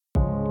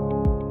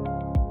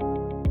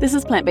This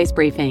is Plant-Based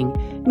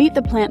Briefing. Meet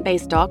the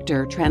plant-based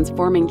doctor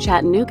transforming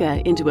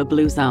Chattanooga into a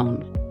blue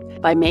zone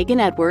by Megan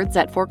Edwards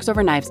at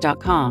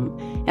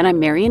forksoverknives.com. And I'm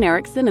Marian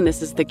Erickson, and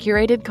this is the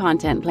curated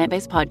content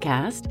plant-based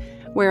podcast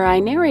where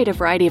I narrate a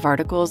variety of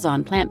articles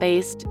on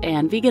plant-based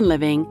and vegan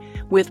living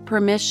with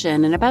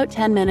permission in about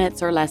 10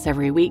 minutes or less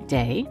every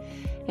weekday.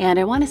 And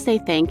I want to say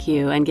thank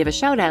you and give a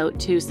shout out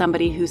to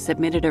somebody who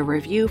submitted a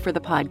review for the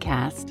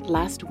podcast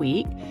last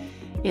week.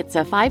 It's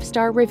a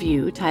 5-star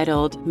review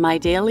titled My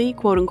Daily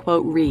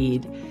Quote-Unquote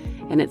Read.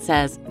 And it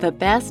says, "The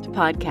best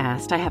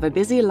podcast. I have a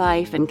busy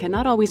life and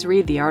cannot always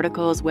read the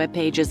articles, web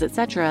pages,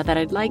 etc. that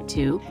I'd like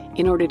to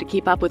in order to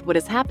keep up with what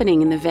is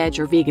happening in the veg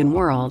or vegan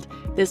world.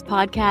 This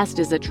podcast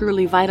is a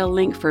truly vital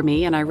link for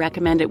me and I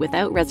recommend it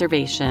without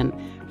reservation.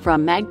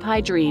 From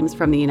Magpie Dreams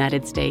from the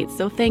United States.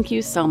 So thank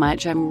you so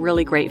much. I'm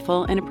really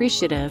grateful and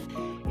appreciative.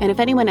 And if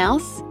anyone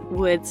else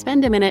would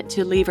spend a minute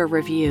to leave a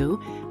review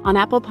on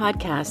Apple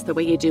Podcasts, the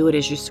way you do it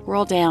is you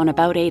scroll down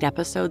about 8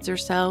 episodes or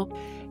so,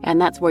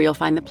 and that's where you'll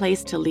find the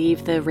place to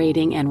leave the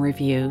rating and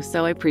review.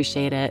 So I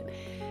appreciate it.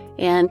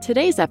 And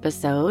today's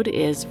episode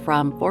is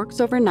from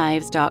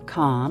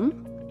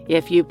forksoverknives.com.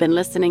 If you've been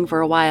listening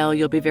for a while,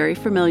 you'll be very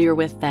familiar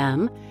with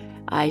them.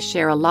 I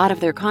share a lot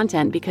of their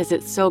content because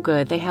it's so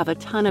good. They have a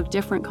ton of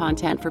different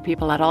content for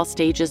people at all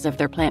stages of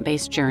their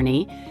plant-based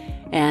journey.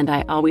 And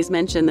I always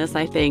mention this,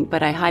 I think,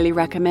 but I highly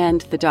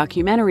recommend the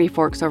documentary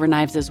Forks Over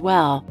Knives as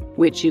well,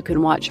 which you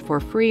can watch for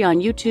free on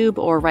YouTube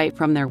or right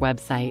from their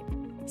website.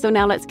 So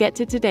now let's get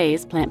to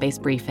today's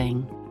plant-based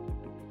briefing.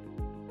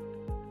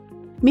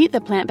 Meet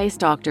the plant-based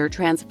doctor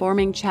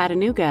transforming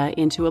Chattanooga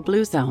into a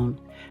blue zone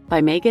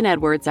by Megan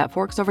Edwards at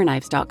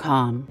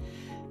forksoverknives.com.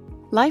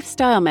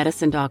 Lifestyle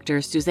medicine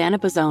doctor Susanna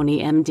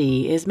Bozzoni,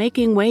 MD, is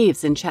making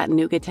waves in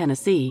Chattanooga,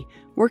 Tennessee,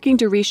 working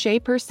to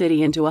reshape her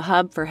city into a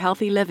hub for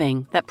healthy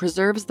living that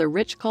preserves the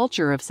rich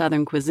culture of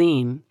Southern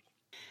cuisine.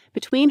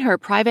 Between her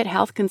private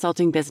health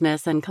consulting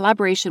business and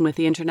collaboration with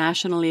the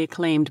internationally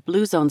acclaimed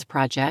Blue Zones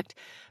Project,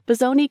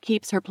 Bozzoni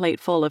keeps her plate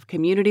full of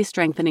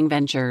community-strengthening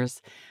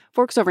ventures.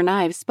 Forks Over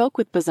Knives spoke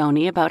with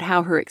Bozzoni about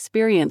how her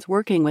experience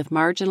working with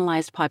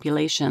marginalized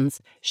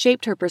populations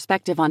shaped her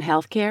perspective on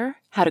healthcare,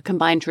 how to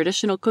combine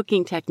traditional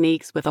cooking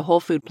techniques with a whole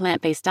food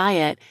plant-based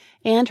diet,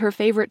 and her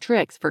favorite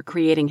tricks for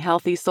creating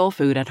healthy soul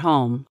food at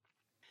home.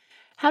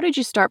 How did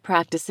you start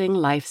practicing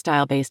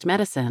lifestyle-based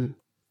medicine?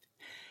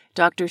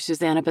 Dr.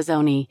 Susanna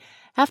Bozzoni: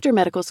 After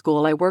medical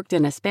school, I worked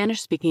in a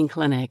Spanish-speaking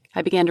clinic.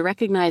 I began to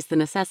recognize the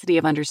necessity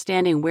of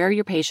understanding where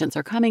your patients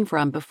are coming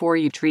from before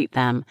you treat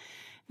them.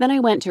 Then I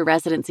went to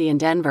residency in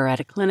Denver at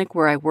a clinic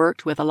where I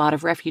worked with a lot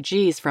of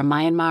refugees from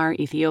Myanmar,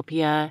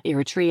 Ethiopia,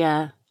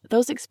 Eritrea.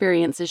 Those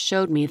experiences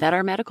showed me that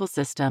our medical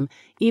system,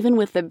 even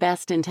with the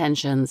best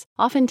intentions,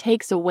 often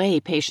takes away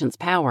patients'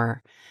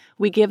 power.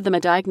 We give them a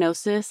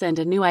diagnosis and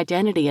a new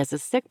identity as a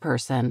sick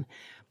person.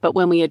 But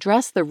when we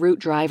address the root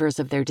drivers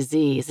of their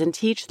disease and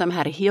teach them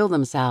how to heal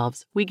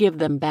themselves, we give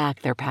them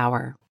back their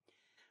power.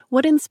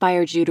 What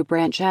inspired you to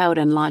branch out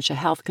and launch a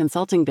health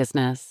consulting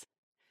business?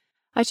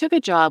 I took a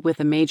job with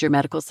a major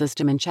medical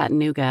system in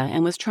Chattanooga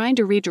and was trying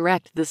to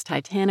redirect this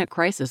titanic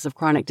crisis of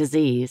chronic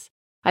disease.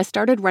 I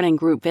started running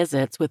group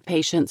visits with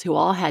patients who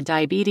all had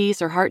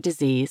diabetes or heart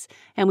disease,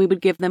 and we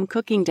would give them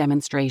cooking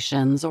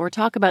demonstrations or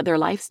talk about their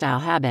lifestyle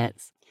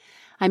habits.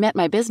 I met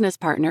my business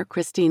partner,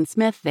 Christine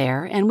Smith,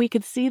 there, and we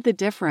could see the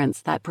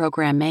difference that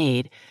program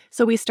made,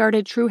 so we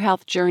started True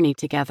Health Journey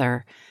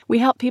together. We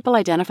help people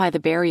identify the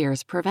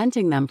barriers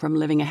preventing them from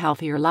living a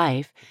healthier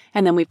life,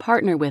 and then we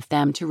partner with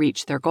them to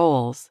reach their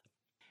goals.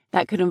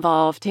 That could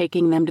involve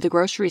taking them to the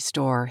grocery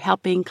store,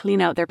 helping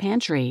clean out their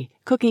pantry,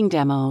 cooking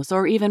demos,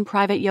 or even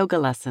private yoga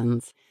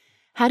lessons.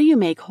 How do you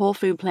make whole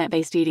food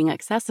plant-based eating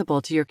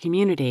accessible to your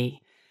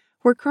community?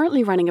 We're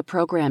currently running a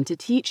program to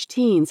teach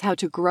teens how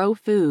to grow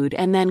food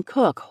and then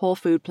cook whole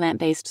food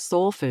plant-based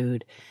soul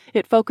food.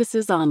 It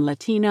focuses on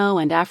Latino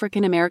and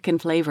African American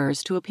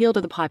flavors to appeal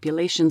to the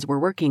populations we're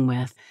working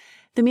with.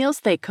 The meals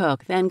they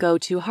cook then go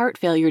to heart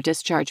failure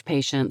discharge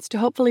patients to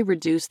hopefully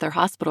reduce their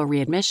hospital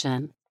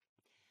readmission.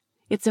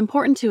 It's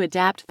important to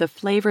adapt the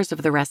flavors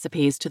of the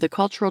recipes to the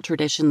cultural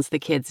traditions the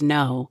kids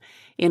know.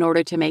 In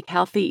order to make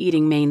healthy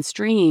eating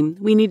mainstream,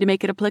 we need to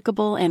make it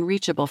applicable and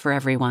reachable for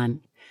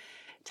everyone.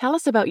 Tell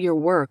us about your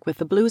work with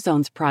the Blue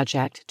Zones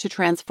Project to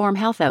transform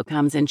health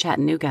outcomes in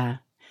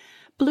Chattanooga.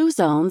 Blue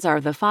Zones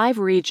are the 5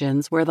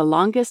 regions where the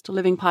longest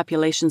living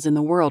populations in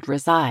the world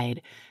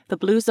reside. The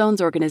Blue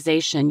Zones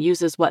organization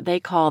uses what they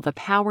call the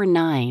Power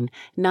 9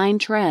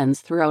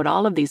 trends throughout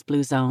all of these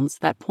Blue Zones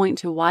that point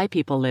to why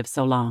people live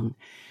so long.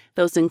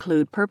 Those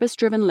include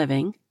purpose-driven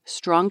living,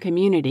 strong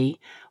community,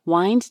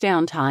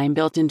 wind-down time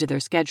built into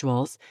their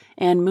schedules,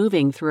 and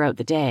moving throughout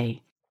the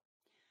day.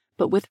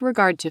 But with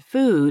regard to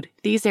food,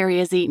 these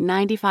areas eat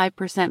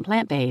 95%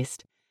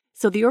 plant-based.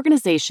 So the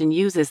organization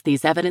uses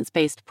these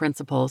evidence-based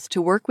principles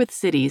to work with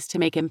cities to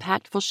make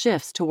impactful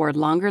shifts toward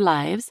longer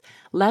lives,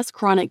 less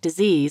chronic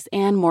disease,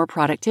 and more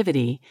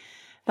productivity.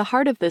 The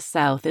heart of the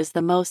South is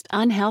the most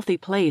unhealthy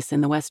place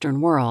in the Western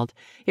world.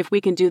 If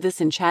we can do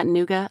this in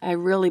Chattanooga, I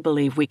really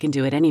believe we can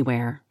do it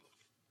anywhere.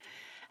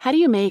 How do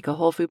you make a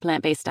whole food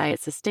plant-based diet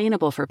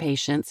sustainable for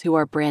patients who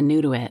are brand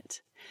new to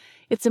it?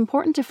 It's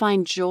important to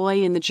find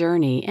joy in the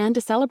journey and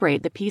to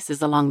celebrate the pieces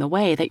along the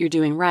way that you're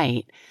doing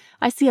right.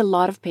 I see a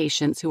lot of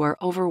patients who are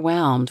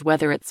overwhelmed,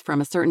 whether it's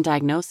from a certain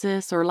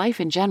diagnosis or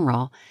life in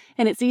general,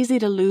 and it's easy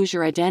to lose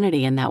your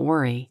identity in that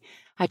worry.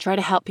 I try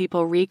to help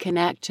people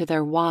reconnect to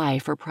their why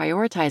for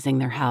prioritizing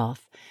their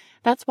health.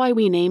 That's why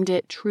we named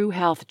it True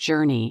Health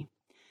Journey.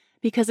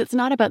 Because it's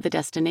not about the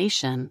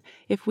destination.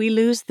 If we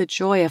lose the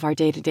joy of our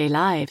day-to-day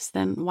lives,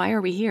 then why are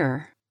we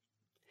here?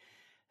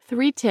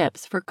 3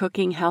 tips for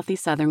cooking healthy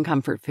Southern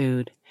comfort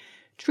food.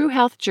 True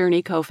Health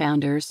Journey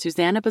co-founders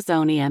Susanna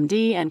Bozzoni,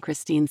 MD, and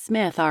Christine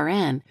Smith,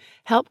 RN,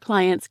 help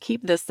clients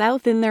keep the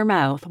South in their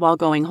mouth while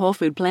going whole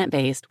food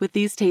plant-based with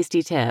these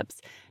tasty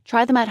tips.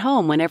 Try them at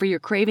home whenever you're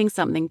craving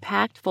something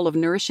packed full of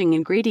nourishing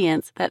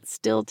ingredients that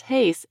still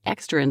tastes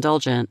extra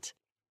indulgent.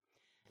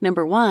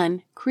 Number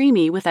 1,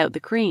 creamy without the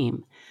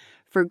cream.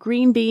 For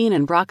green bean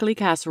and broccoli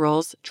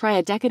casseroles, try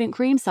a decadent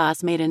cream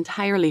sauce made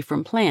entirely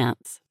from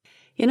plants.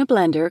 In a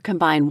blender,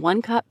 combine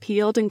 1 cup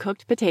peeled and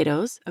cooked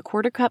potatoes, a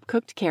 1/4 cup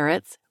cooked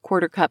carrots,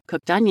 1/4 cup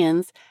cooked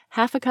onions,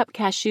 1/2 cup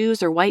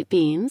cashews or white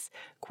beans,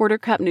 1/4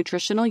 cup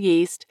nutritional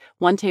yeast,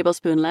 1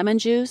 tablespoon lemon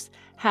juice,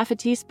 1/2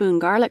 teaspoon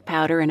garlic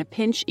powder, and a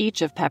pinch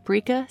each of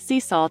paprika, sea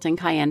salt, and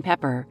cayenne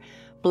pepper.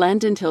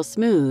 Blend until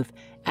smooth.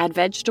 Add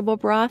vegetable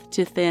broth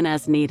to thin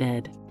as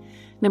needed.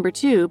 Number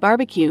 2,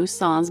 barbecue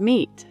sans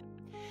meat.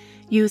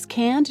 Use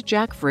canned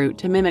jackfruit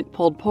to mimic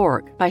pulled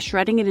pork by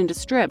shredding it into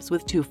strips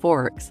with 2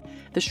 forks.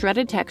 The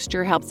shredded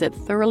texture helps it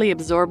thoroughly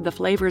absorb the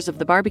flavors of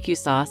the barbecue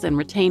sauce and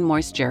retain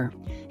moisture.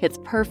 It's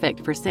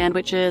perfect for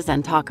sandwiches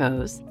and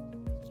tacos.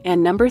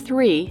 And number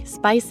 3,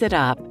 spice it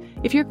up.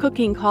 If you're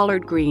cooking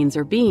collard greens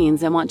or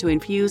beans and want to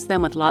infuse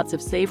them with lots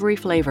of savory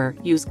flavor,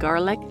 use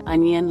garlic,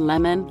 onion,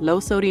 lemon,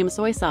 low-sodium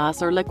soy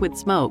sauce, or liquid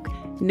smoke.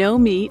 No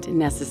meat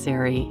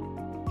necessary.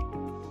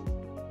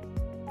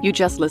 You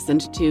just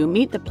listened to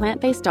Meet the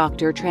Plant-Based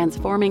Doctor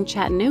Transforming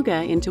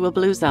Chattanooga into a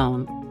Blue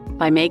Zone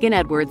by Megan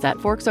Edwards at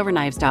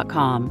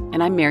forksoverknives.com,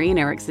 and I'm Marian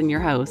Erickson,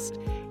 your host.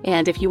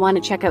 And if you want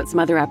to check out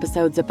some other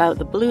episodes about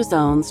the Blue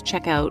Zones,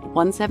 check out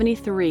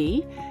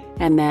 173,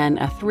 and then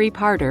a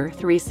 3-parter,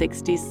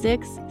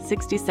 366,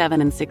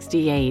 67, and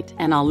 68,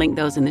 and I'll link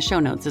those in the show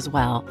notes as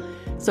well.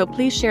 So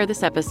please share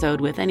this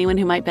episode with anyone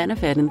who might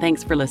benefit, and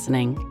thanks for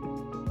listening.